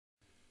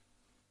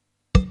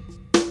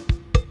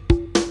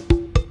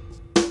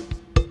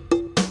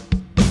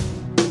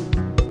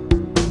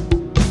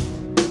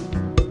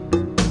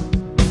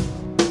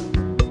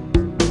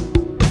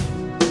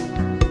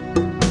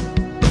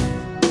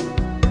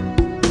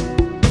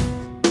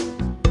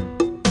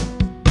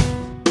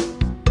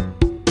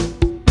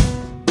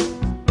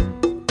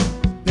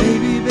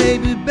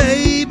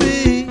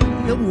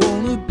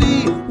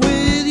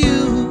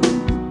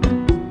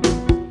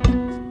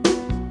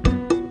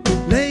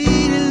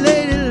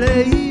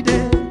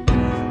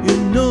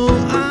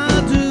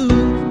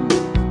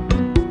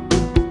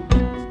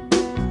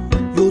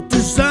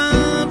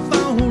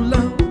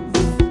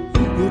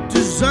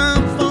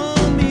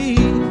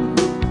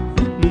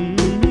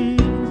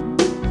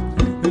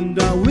And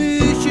I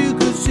wish you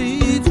could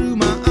see through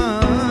my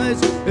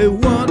eyes at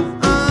what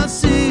I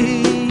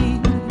see.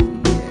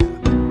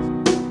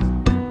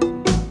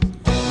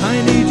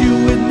 I need you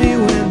with me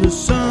when the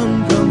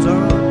sun comes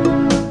up.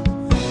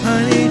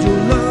 I need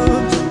your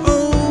love to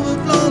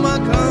overflow my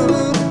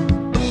cup.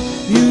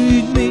 You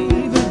need me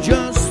for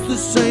just the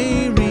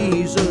same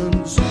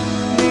reasons.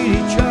 Need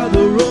each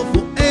other all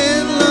for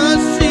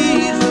endless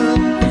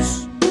seasons.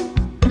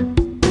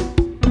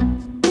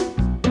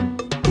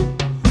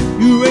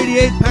 You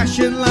radiate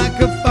passion like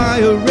a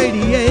fire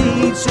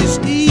radiates its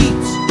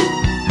heat,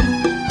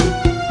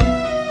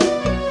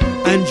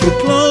 and your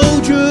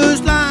closures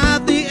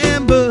light the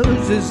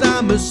embers as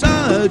I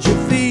massage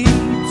your feet.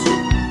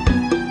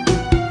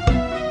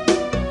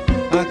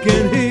 I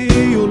can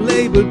hear your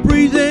labored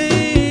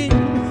breathing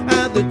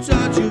at the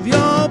touch of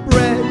your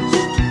breast.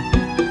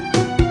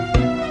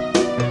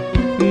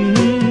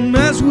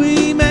 As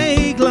we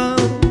make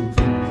love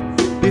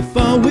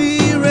before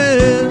we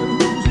rest,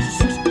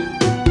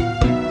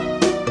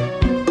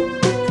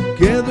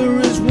 together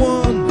as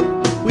one,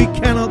 we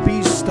cannot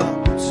be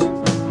stopped.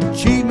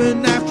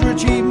 Achievement after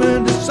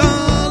achievement, as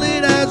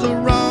solid as a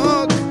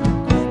rock.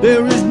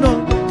 There is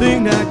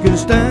nothing that can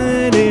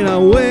stand in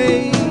our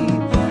way.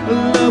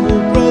 Love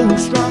will grow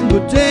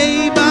stronger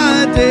day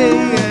by day,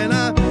 and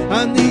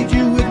I need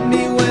you with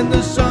me when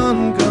the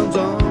sun comes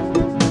on.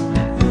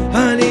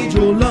 I need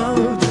your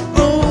love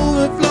to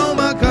overflow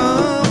my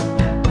cup.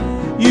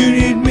 You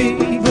need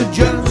me for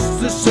just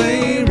the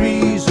same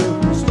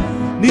reasons.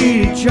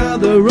 Need each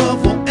other all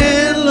for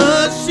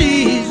endless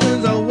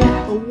seasons. I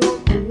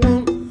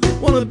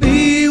wanna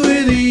be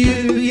with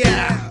you,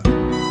 yeah.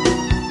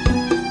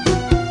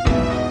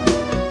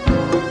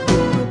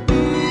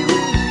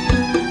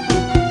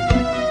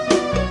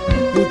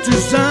 You're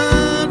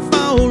designed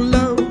for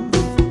love,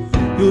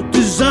 you're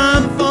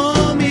designed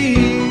for me.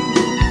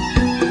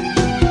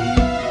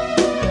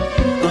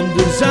 I'm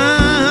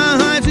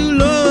designed to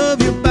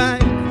love you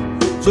back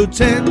so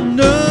tender.